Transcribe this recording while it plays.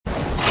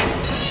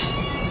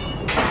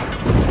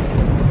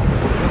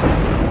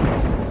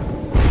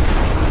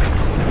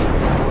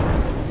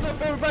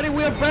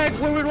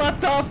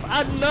tough.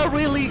 I'm not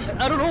really.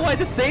 I don't know why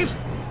the save.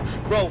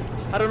 Bro,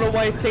 I don't know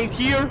why I saved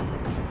here.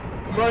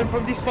 I'm running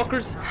from these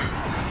fuckers.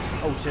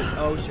 Oh shit,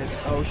 oh shit,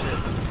 oh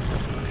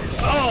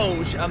shit.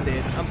 Oh shit, I'm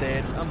dead, I'm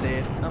dead, I'm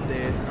dead, I'm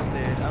dead, I'm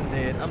dead, I'm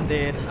dead, I'm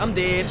dead, I'm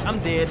dead, I'm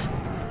dead.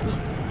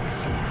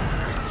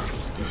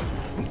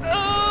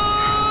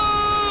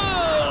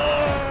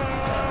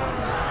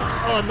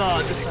 Oh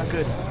no, that's not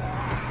good.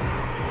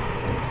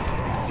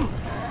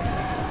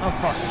 I'm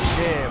fucking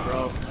dead,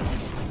 bro.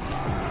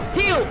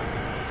 Heal!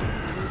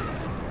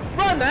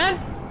 Run, man!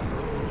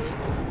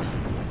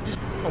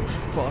 Oh,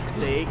 for fuck's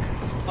sake.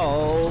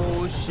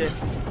 Oh shit.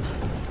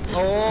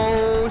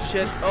 Oh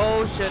shit,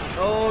 oh shit,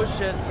 oh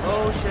shit,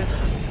 oh shit.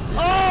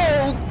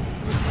 Oh!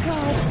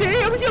 God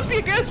damn, you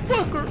big ass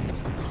fucker!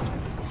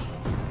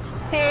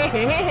 Hey,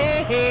 hey, hey,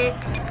 hey,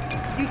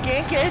 hey! You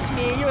can't catch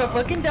me, you're a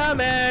fucking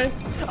dumbass!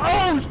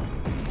 Oh!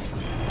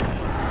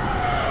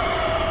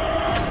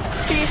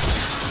 Bitch!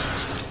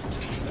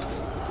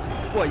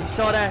 What, you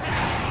saw that?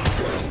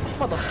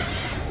 Mother...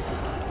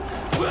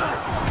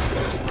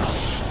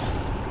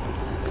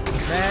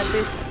 You mad,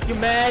 bitch? You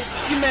mad?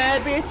 You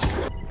mad,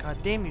 bitch? God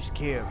damn, you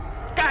scared.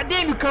 God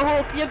damn, you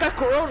got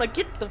corona.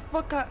 Get the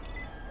fuck out.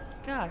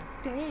 God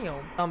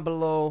damn. Down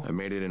below. I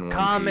made it in one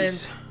comment.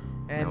 piece.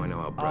 And now I know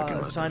how Brecken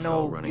must so I have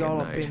felt know running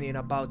y'all at night. opinion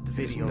about the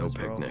There's videos, no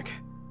bro. picnic.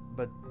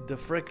 But the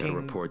freaking. Gotta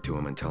report to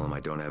him and tell him I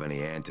don't have any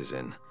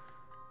antizin.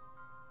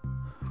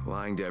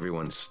 Lying to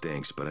everyone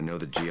stinks, but I know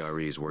the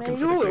GRE is working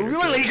for the greater You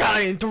really good.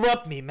 gotta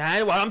interrupt me,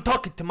 man. While I'm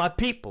talking to my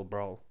people,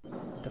 bro.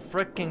 The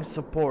freaking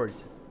support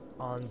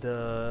on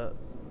the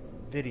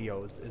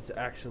videos is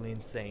actually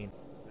insane.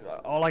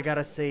 All I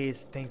gotta say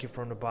is thank you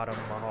from the bottom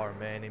of my heart,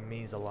 man. It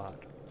means a lot.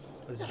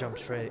 Let's jump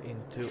straight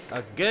into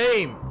a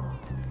game.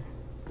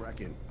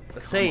 Brecken,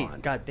 Say, come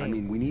on. goddamn. I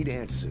mean, we need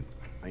antizin.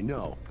 I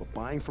know, but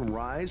buying from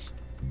Rise?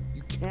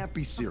 You can't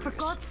be serious. For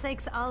God's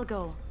sakes, I'll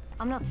go.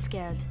 I'm not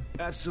scared.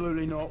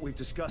 Absolutely not. We've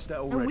discussed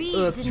that And already. we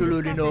didn't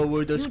Absolutely discuss not, it. we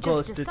You discussed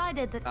just it.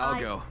 decided that I'll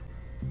go.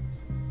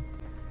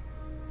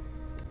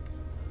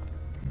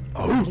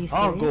 Oh, Are you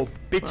I'll go, serious?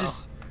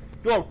 bitches.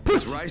 Yo,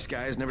 This pussy. Rice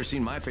guy has never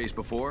seen my face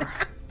before.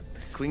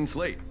 Clean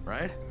slate,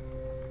 right?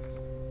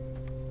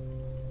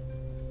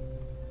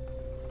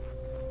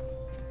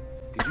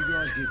 Could you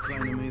guys give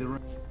Crane and me the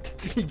ring?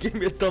 Give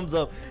me a thumbs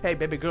up. Hey,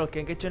 baby girl,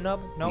 can I get your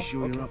number? No? You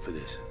sure Okay. you're up for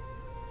this?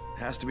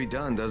 Has to be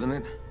done, doesn't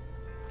it?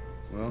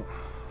 Well,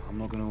 I'm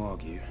not going to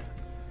argue.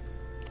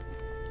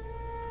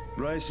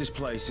 Race's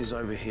place is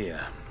over here.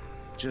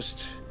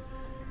 Just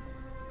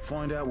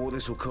find out what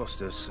this will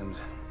cost us and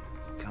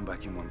come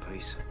back in one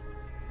piece.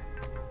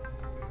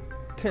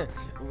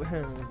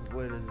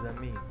 What does that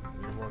mean?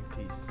 In one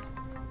piece.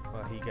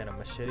 Well, he got a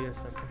machete or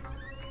something?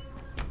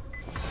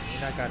 I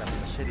mean, I got a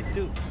machete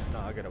too. No,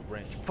 I got a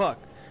wrench. Fuck.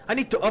 I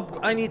need to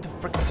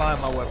freaking buy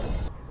my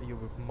weapons. You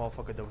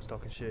motherfucker that was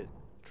talking shit.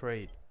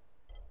 Trade.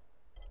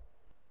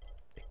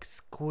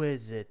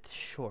 Exquisite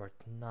short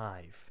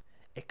knife.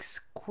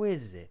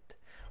 Exquisite.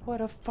 What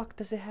the fuck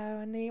does it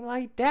have a name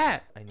like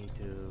that? I need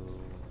to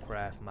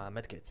craft my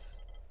medkits.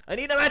 I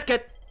need a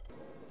medkit!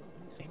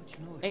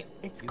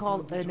 It's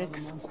called an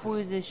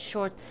exquisite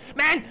short.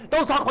 Man,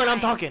 don't talk when I'm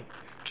talking.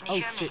 Can you Oh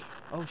hear shit. me?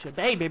 Oh shit.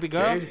 Hey, baby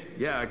girl. Jade?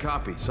 Yeah, I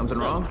copy. Something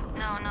wrong?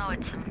 No,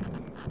 it's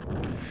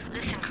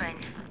listen, Crane.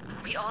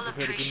 We all You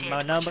here to give me appreciate my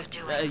what number?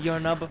 you're doing, Your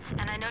number?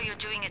 and I know you're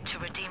doing it to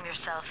redeem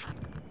yourself,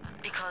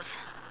 because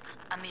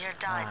Amir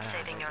died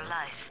saving your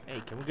life.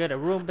 Hey, can we get a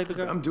room, baby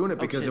girl? I'm doing it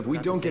Oh, because shit, if we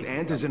not don't the get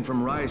same. antizin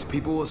from Rice,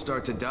 people will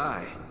start to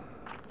die.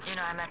 You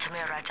know, I met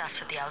Amir right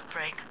after the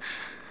outbreak.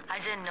 I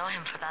didn't know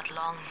him for that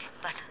long,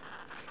 but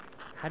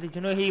How did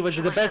you know he was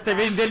he the was best if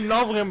he didn't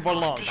know him for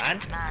most long, man?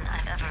 decent man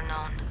I've ever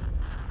known.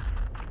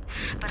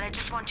 But I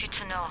just want you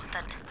to know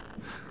that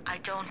I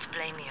don't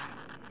blame you.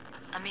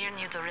 Amir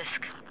knew the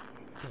risk.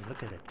 Damn,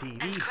 look at the TV,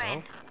 And bro.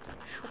 Crane,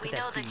 Look we at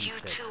know that that TV you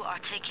set. too are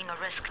taking a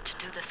risk to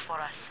do this for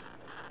us.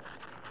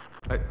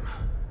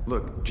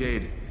 Look,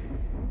 Jade.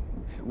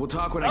 We'll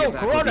talk when I Oh, get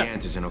back with Corona. the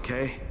antizin,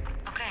 okay?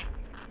 Okay.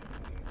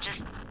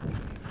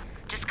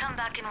 Just come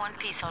back in one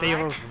piece, Stay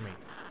away alright? from me.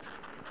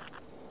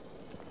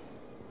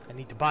 I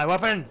need to buy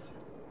weapons.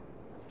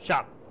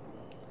 Shop.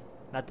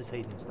 Not the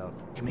Satan stuff.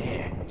 Come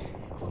here.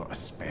 I've got a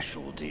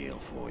special deal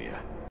for you.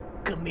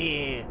 Come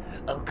here.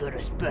 I've got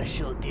a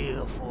special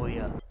deal for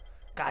you.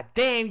 God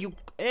damn you.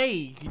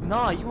 Hey,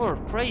 nah, you are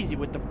crazy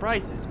with the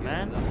prices,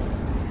 man.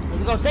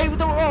 Let's go save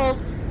the world.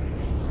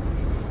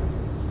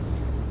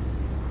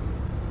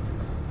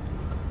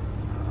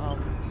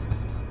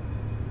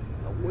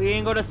 We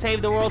ain't gonna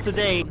save the world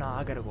today. No,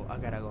 I gotta go.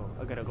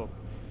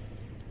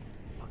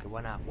 Okay,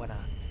 why not?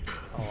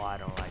 Oh, I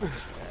don't like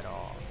this at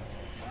all.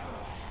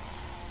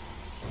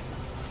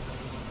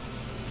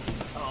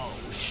 Oh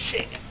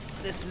shit,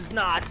 this is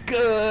not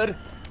good.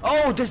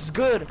 Oh, this is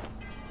good.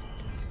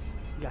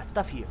 You got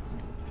stuff here.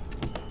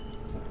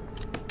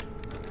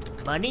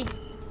 Money?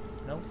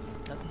 No,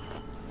 nothing.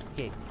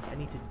 Okay, I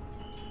need to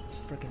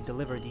freaking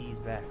deliver these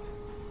back.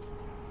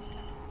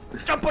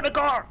 Jump on the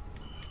car!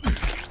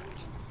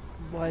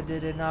 Why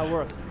did it not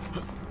work?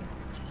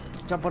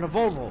 Jump on a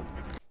Volvo.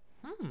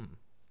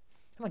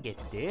 I'm gonna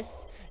get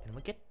this, and I'm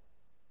gonna get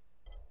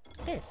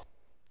this.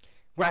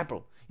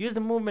 Grapple. Use the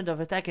movement of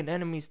attacking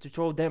enemies to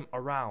throw them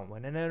around.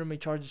 When an enemy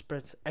charges,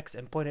 press X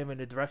and point him in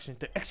the direction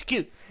to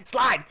execute.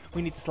 Slide!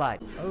 We need to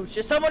slide. Oh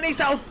shit, someone needs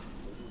help!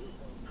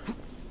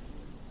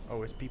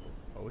 Oh, it's people.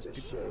 Oh, it's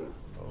people.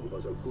 He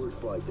was a good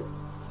fighter.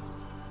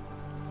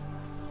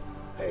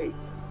 Hey,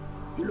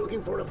 you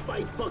looking for a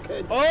fight,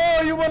 fuckhead?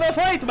 Oh, you wanna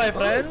fight, my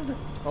friend?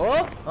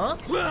 Oh? Huh?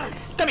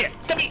 Come here!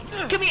 Come here!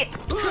 Come here!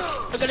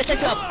 I'm gonna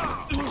slice you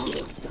up!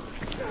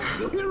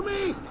 You hear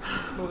me?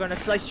 We're gonna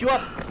slice you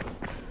up!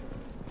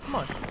 Come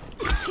on.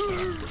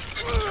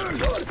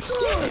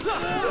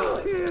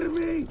 You hear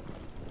me?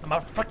 I'm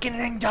a fucking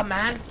ninja,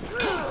 man!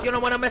 You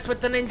don't wanna mess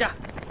with the ninja!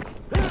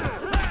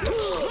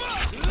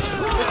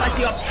 We'll slice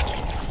you up!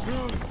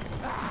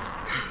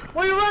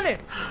 Why are you running?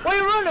 Why are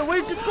you running?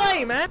 We're just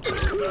playing, man!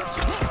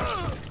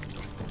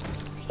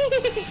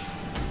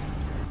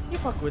 You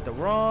fuck with the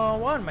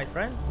wrong one, my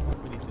friend.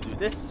 We need to do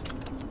this.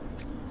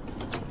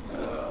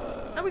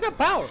 Now we got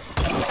power.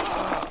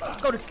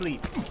 Go to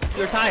sleep.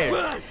 You're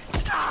tired.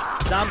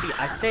 Zombie,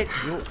 I said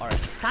you are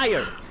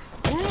tired.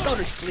 Go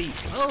to sleep.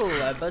 Oh,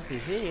 I bust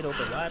his head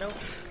open wide open.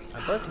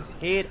 I bust his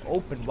head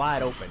open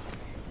wide open.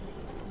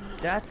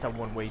 That's a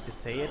one way to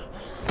say it.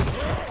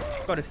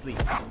 Go to sleep.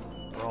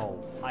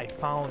 Bro, I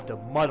found the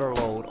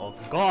motherload of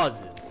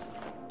gauzes.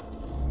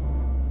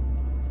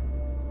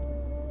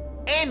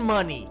 And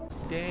money.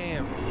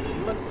 Damn,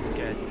 look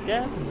at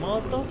that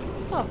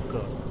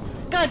motherfucker.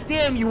 God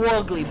damn, you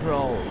ugly,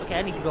 bro. Okay,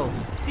 I need to go.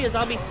 See ya,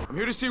 zombie. I'm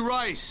here to see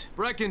Rice.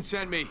 Brecken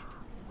sent me.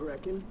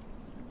 Brecken?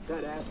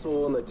 That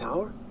asshole on the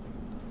tower?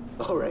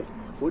 Alright,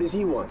 what does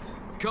he want?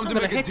 Come I'm to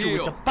gonna make a hit you with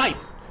deal. the pipe.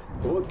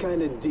 What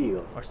kind of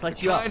deal? Or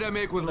slice you up. Trying to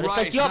make with I'm gonna Rice,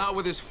 slice you up. not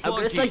with his I'm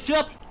gonna flunkies. slice you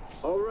up.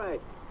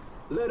 Alright,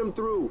 let him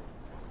through.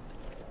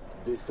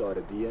 This ought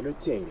to be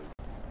entertaining.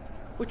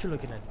 What you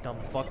looking at, dumb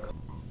fuck?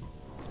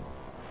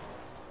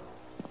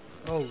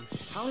 Oh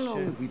shit. How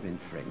long have we been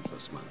friends,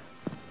 Osman?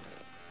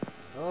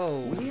 Oh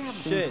We have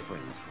shit. been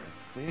friends for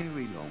a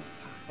very long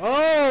time.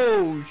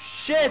 Oh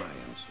shit. I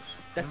am so surprised.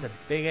 That's a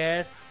big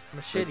ass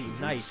machete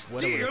knife.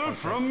 Whatever the fuck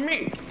from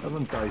me.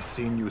 Haven't I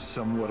seen you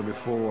somewhere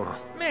before?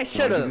 that- Man,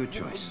 shut I'll up. give you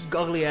a choice.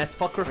 Ugly ass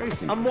fucker. Very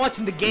simple. I'm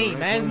watching the game, Your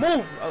man. right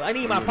Move. I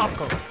need my your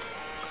popcorn.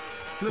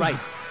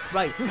 left.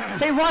 Right.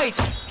 Say right.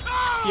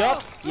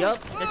 Yup.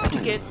 That's what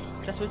you get.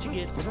 That's what you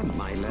get. Was that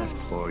my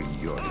left or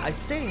your left? I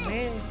say,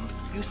 man.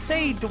 You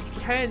say the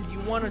hand you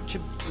wanna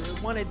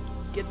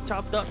get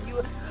chopped up.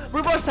 You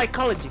reverse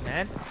psychology,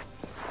 man.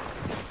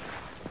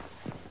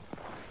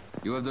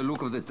 You have the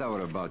look of the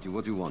tower about you.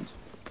 What do you want?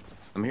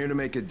 I'm here to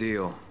make a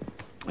deal.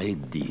 A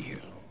deal.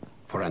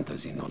 For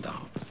Antazin, no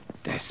doubt.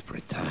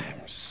 Desperate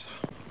times.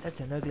 That's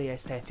an ugly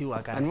ass tattoo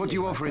I got. And what do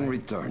you offer in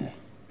return?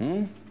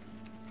 Hmm?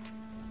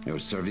 Your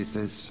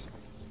services?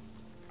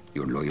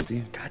 Your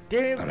loyalty? God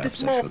damn, Perhaps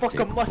this I should motherfucker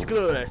take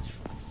muscular as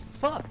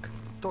fuck.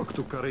 Talk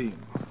to Karim.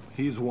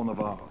 He's one of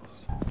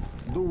ours.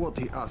 Do what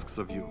he asks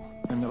of you,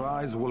 and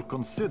Rise will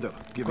consider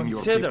giving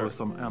your people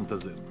some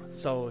antizin.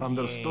 So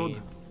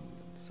Understood?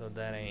 So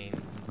that ain't.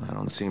 I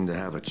don't seem to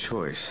have a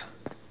choice.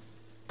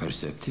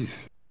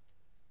 Perceptive.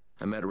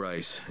 I met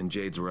Rice, and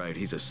Jade's right,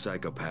 he's a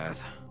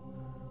psychopath.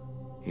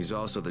 He's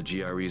also the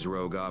GRE's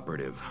rogue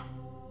operative.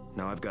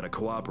 Now I've got to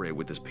cooperate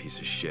with this piece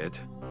of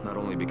shit. Not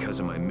only because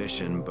of my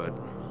mission, but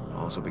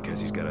also because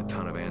he's got a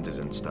ton of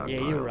antizin stockpiled.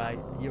 Yeah, you're right.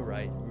 You're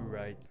right.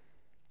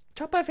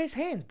 Chop off his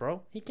hands,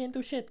 bro. He can't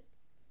do shit.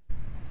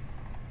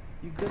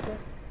 You good, bro?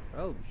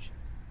 Oh shit.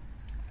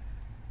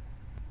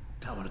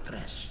 Tower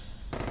trash.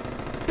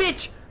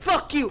 Bitch!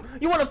 Fuck you!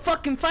 You wanna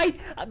fucking fight?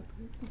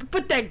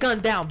 Put that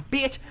gun down,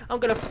 bitch! I'm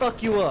gonna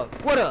fuck you up.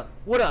 What up?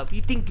 What up?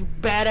 You think you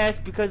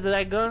badass because of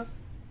that gun?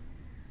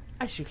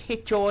 I should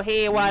hit your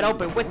head wide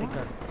open with the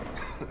gun.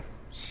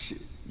 Shit,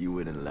 you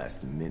wouldn't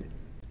last a minute.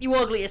 You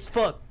ugly as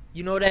fuck.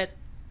 You know that?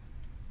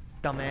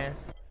 Dumbass.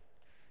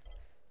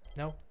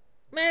 No?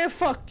 Man,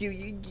 fuck you.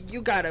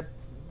 You got a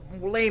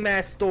lame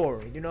ass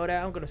story. You know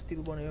that? I'm gonna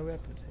steal one of your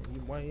weapons.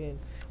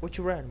 What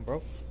you running,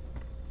 bro?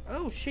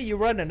 Oh shit, you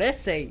running an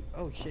essay.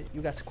 Oh shit,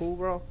 you got school,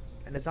 bro?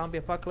 And the zombie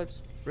apocalypse?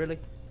 Really?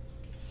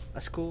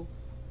 A school?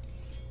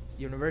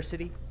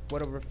 University?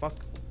 Whatever the fuck.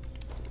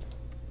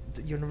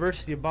 The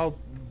university about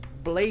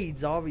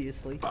blades,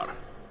 obviously.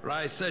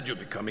 Rice said you'd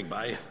be coming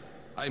by.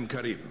 I'm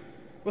Karim.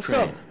 What's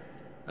up?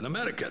 An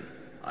American.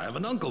 I have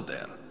an uncle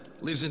there.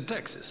 Lives in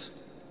Texas.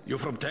 You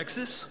from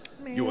Texas?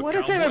 Man, You a what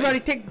does cowboy? everybody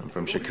think? I'm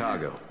from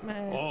Chicago.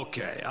 Man.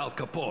 Okay, Al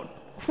Capone.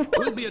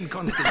 We'll be in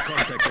constant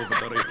contact over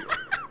the radio.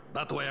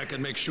 That way I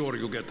can make sure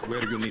you get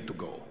where you need to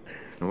go.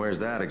 And where's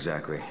that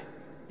exactly?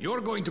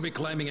 You're going to be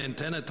climbing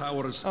antenna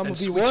towers I'ma and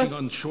be switching what?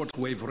 on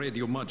shortwave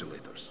radio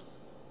modulators.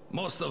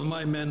 Most of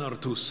my men are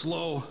too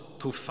slow,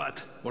 too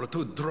fat, or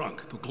too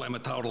drunk to climb a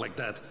tower like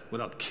that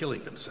without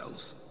killing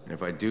themselves. And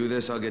if I do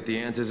this, I'll get the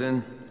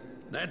antizin?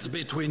 That's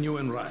between you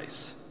and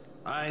Rice.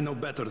 I know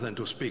better than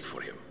to speak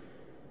for him.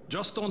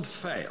 Just don't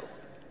fail.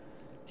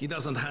 He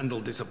doesn't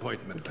handle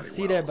disappointment very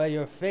See well. that by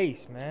your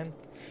face, man.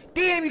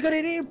 Damn, you got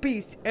an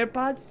earpiece.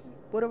 AirPods?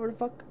 Whatever the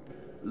fuck.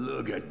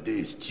 Look at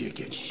this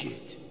chicken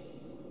shit.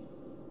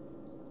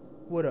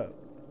 What up?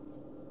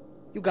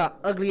 You got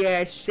ugly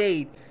ass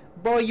shade.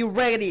 Boy, you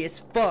raggedy as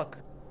fuck.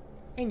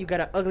 And you got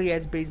an ugly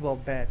ass baseball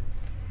bat.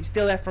 You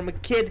steal that from a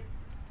kid?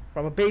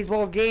 From a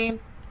baseball game?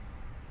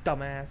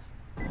 Dumbass.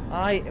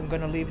 I am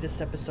gonna leave this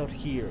episode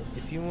here.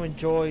 If you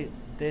enjoyed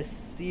this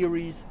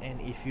series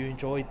and if you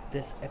enjoyed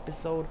this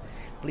episode,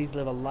 please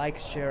leave a like,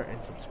 share,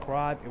 and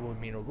subscribe. It would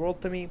mean the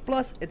world to me.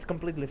 Plus, it's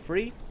completely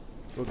free.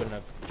 We're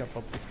gonna jump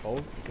up this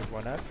boat because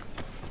why not?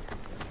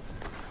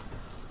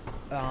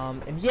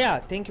 And yeah,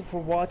 thank you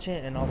for watching,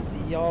 and I'll see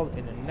y'all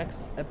in the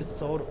next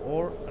episode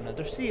or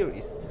another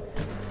series.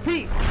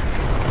 Peace!